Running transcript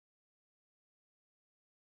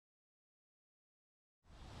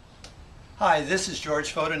Hi, this is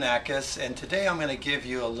George Fotonakis, and today I'm going to give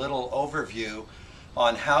you a little overview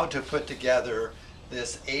on how to put together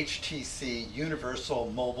this HTC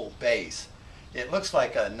Universal Mobile Base. It looks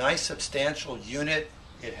like a nice substantial unit.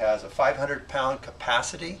 It has a 500-pound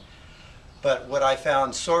capacity, but what I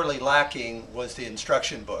found sorely lacking was the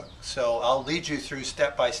instruction book. So I'll lead you through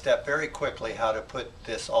step by step very quickly how to put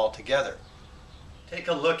this all together. Take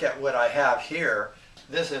a look at what I have here.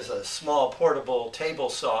 This is a small portable table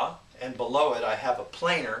saw, and below it I have a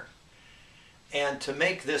planer. And to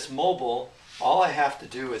make this mobile, all I have to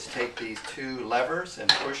do is take these two levers and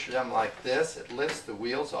push them like this. It lifts the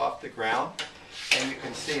wheels off the ground, and you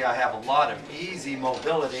can see I have a lot of easy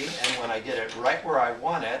mobility, and when I get it right where I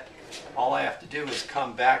want it, all I have to do is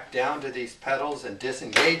come back down to these pedals and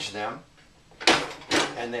disengage them,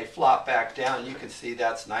 and they flop back down. You can see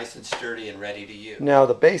that's nice and sturdy and ready to use. Now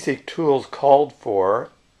the basic tools called for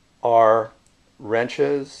are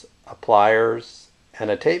wrenches, a pliers, and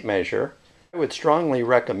a tape measure. I would strongly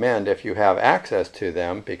recommend, if you have access to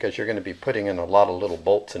them, because you're going to be putting in a lot of little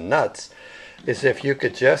bolts and nuts, is if you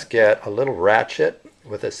could just get a little ratchet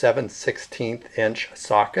with a 7/16 inch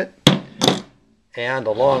socket, and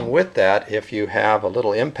along with that, if you have a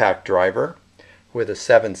little impact driver with a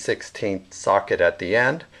 7/16 socket at the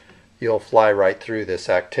end, you'll fly right through this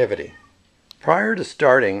activity. Prior to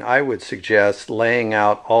starting, I would suggest laying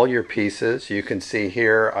out all your pieces. You can see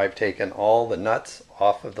here I've taken all the nuts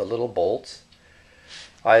off of the little bolts.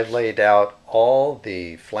 I've laid out all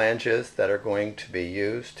the flanges that are going to be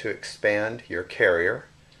used to expand your carrier.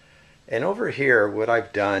 And over here what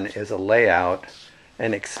I've done is a layout,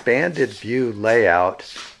 an expanded view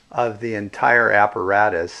layout of the entire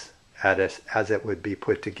apparatus as it would be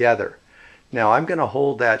put together. Now I'm going to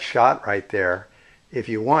hold that shot right there. If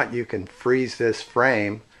you want, you can freeze this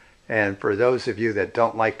frame, and for those of you that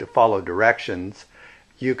don't like to follow directions,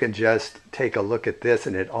 you can just take a look at this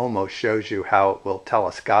and it almost shows you how it will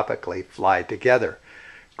telescopically fly together.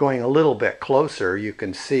 Going a little bit closer, you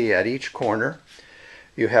can see at each corner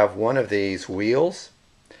you have one of these wheels,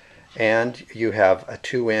 and you have a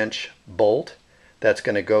 2-inch bolt that's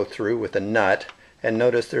going to go through with a nut, and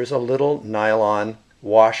notice there's a little nylon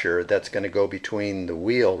washer that's going to go between the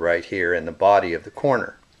wheel right here and the body of the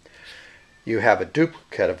corner. You have a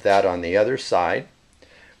duplicate of that on the other side,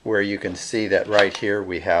 where you can see that right here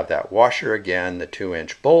we have that washer again, the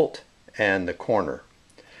 2-inch bolt, and the corner.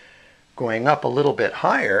 Going up a little bit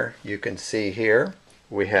higher, you can see here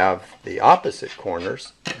we have the opposite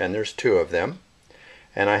corners, and there's two of them,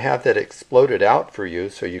 and I have that exploded out for you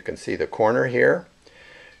so you can see the corner here.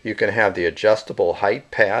 You can have the adjustable height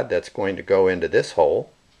pad that's going to go into this hole.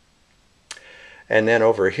 And then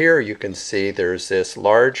over here you can see there's this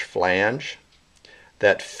large flange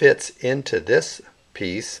that fits into this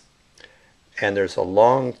piece, and there's a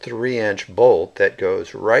long 3-inch bolt that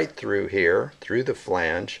goes right through here, through the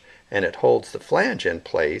flange, and it holds the flange in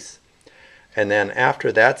place. And then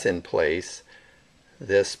after that's in place,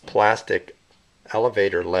 this plastic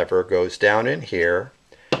elevator lever goes down in here,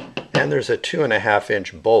 and there's a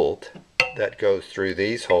 2.5-inch bolt that goes through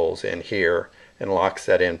these holes in here and locks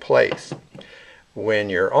that in place. When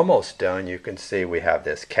you're almost done, you can see we have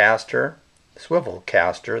this caster, swivel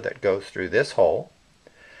caster, that goes through this hole,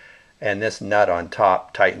 and this nut on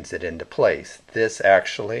top tightens it into place. This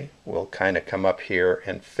actually will kind of come up here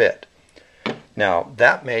and fit. Now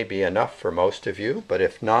that may be enough for most of you, but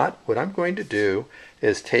if not, what I'm going to do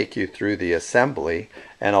is take you through the assembly,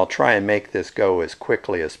 and I'll try and make this go as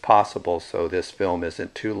quickly as possible so this film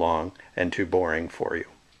isn't too long and too boring for you.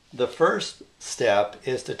 The first step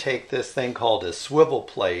is to take this thing called a swivel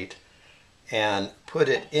plate and put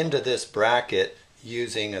it into this bracket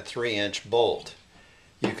using a 3-inch bolt.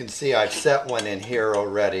 You can see I've set one in here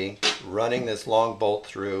already, running this long bolt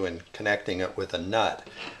through and connecting it with a nut.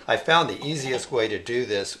 I found the easiest way to do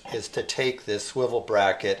this is to take this swivel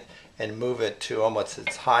bracket and move it to almost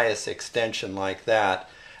its highest extension like that,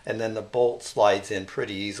 and then the bolt slides in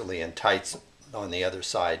pretty easily and tights on the other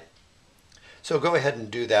side. So go ahead and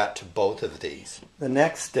do that to both of these. The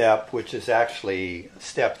next step, which is actually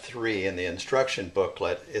step 3 in the instruction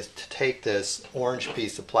booklet, is to take this orange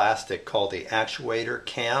piece of plastic called the Actuator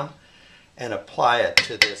Cam and apply it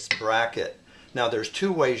to this bracket. Now there's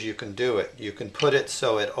two ways you can do it. You can put it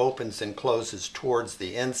so it opens and closes towards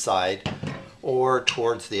the inside or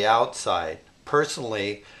towards the outside.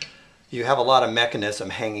 Personally, you have a lot of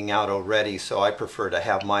mechanism hanging out already, so I prefer to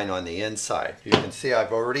have mine on the inside. You can see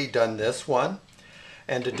I've already done this one,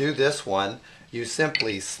 and to do this one you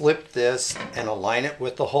simply slip this and align it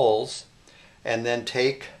with the holes, and then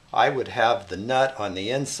I would have the nut on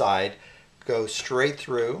the inside, go straight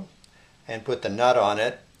through and put the nut on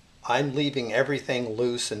it, I'm leaving everything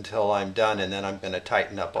loose until I'm done, and then I'm going to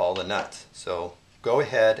tighten up all the nuts. So go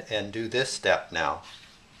ahead and do this step now.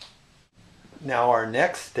 Now our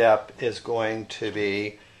next step is going to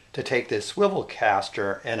be to take this swivel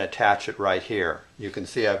caster and attach it right here. You can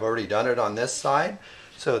see I've already done it on this side.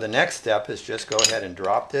 So the next step is just go ahead and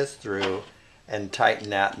drop this through and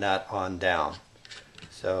tighten that nut on down.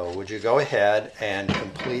 So would you go ahead and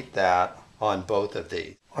complete that on both of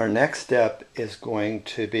these. Our next step is going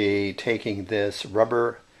to be taking this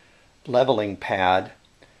rubber leveling pad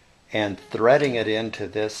and threading it into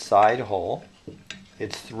this side hole.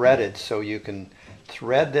 It's threaded, so you can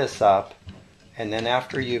thread this up, and then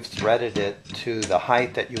after you've threaded it to the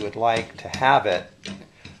height that you would like to have it,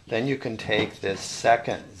 then you can take this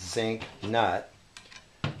second zinc nut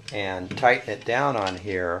and tighten it down on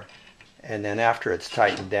here, and then after it's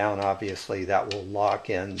tightened down, obviously that will lock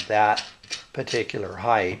in that particular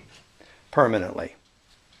height permanently.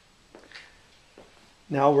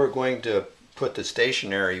 Now we're going to put the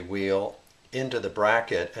stationary wheel into the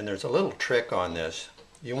bracket, and there's a little trick on this.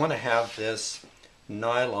 You want to have this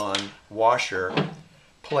nylon washer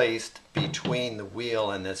placed between the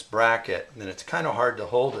wheel and this bracket, and it's kind of hard to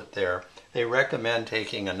hold it there. They recommend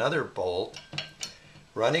taking another bolt,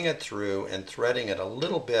 running it through and threading it a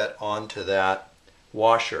little bit onto that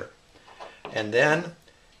washer, and then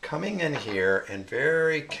coming in here and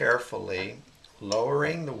very carefully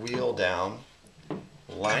lowering the wheel down,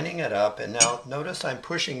 lining it up, and now notice I'm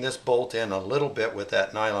pushing this bolt in a little bit with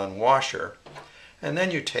that nylon washer, and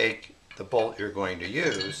then you take the bolt you're going to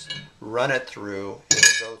use, run it through,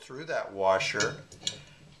 it'll go through that washer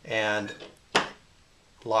and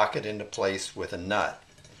lock it into place with a nut.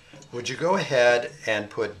 Would you go ahead and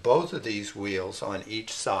put both of these wheels on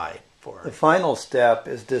each side for it? The final step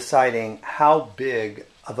is deciding how big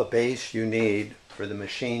of a base you need for the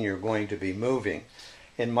machine you're going to be moving.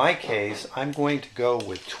 In my case, I'm going to go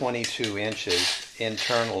with 22 inches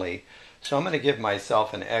internally, so I'm going to give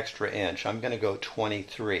myself an extra inch. I'm going to go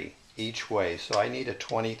 23 each way, so I need a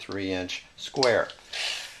 23-inch square.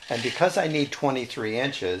 And because I need 23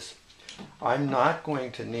 inches, I'm not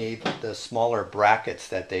going to need the smaller brackets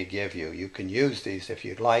that they give you. You can use these if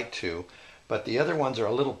you'd like to, but the other ones are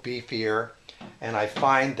a little beefier, and I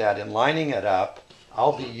find that in lining it up,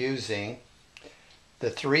 I'll be using the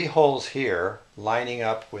 3 holes here lining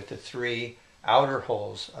up with the 3 outer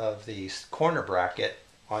holes of the corner bracket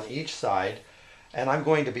on each side, and I'm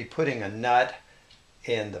going to be putting a nut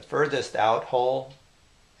in the furthest out hole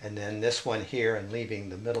and then this one here and leaving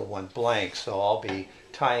the middle one blank, so I'll be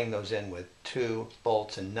tying those in with 2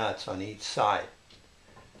 bolts and nuts on each side.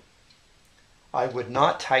 I would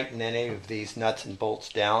not tighten any of these nuts and bolts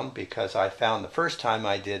down because I found the first time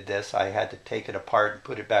I did this I had to take it apart and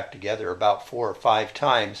put it back together about 4 or 5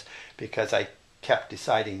 times because I kept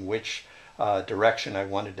deciding which direction I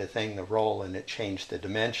wanted the thing to roll, and it changed the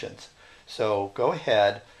dimensions. So go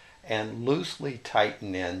ahead and loosely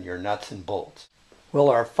tighten in your nuts and bolts. Well,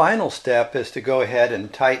 our final step is to go ahead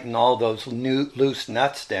and tighten all those loose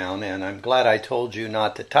nuts down, and I'm glad I told you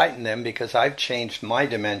not to tighten them because I've changed my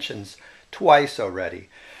dimensions twice already.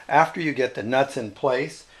 After you get the nuts in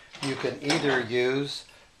place, you can either use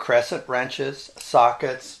crescent wrenches,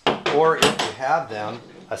 sockets, or if you have them,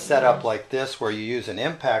 a setup like this where you use an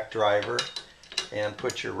impact driver and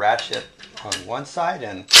put your ratchet on one side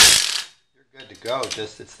and you're good to go.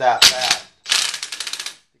 Just it's that fast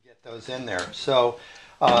to get those in there. So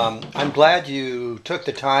I'm glad you took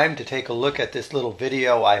the time to take a look at this little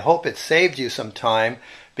video. I hope it saved you some time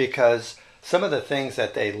because some of the things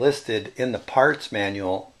that they listed in the parts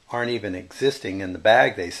manual aren't even existing in the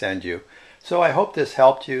bag they send you. So I hope this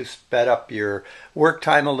helped you sped up your work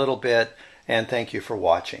time a little bit, and thank you for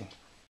watching.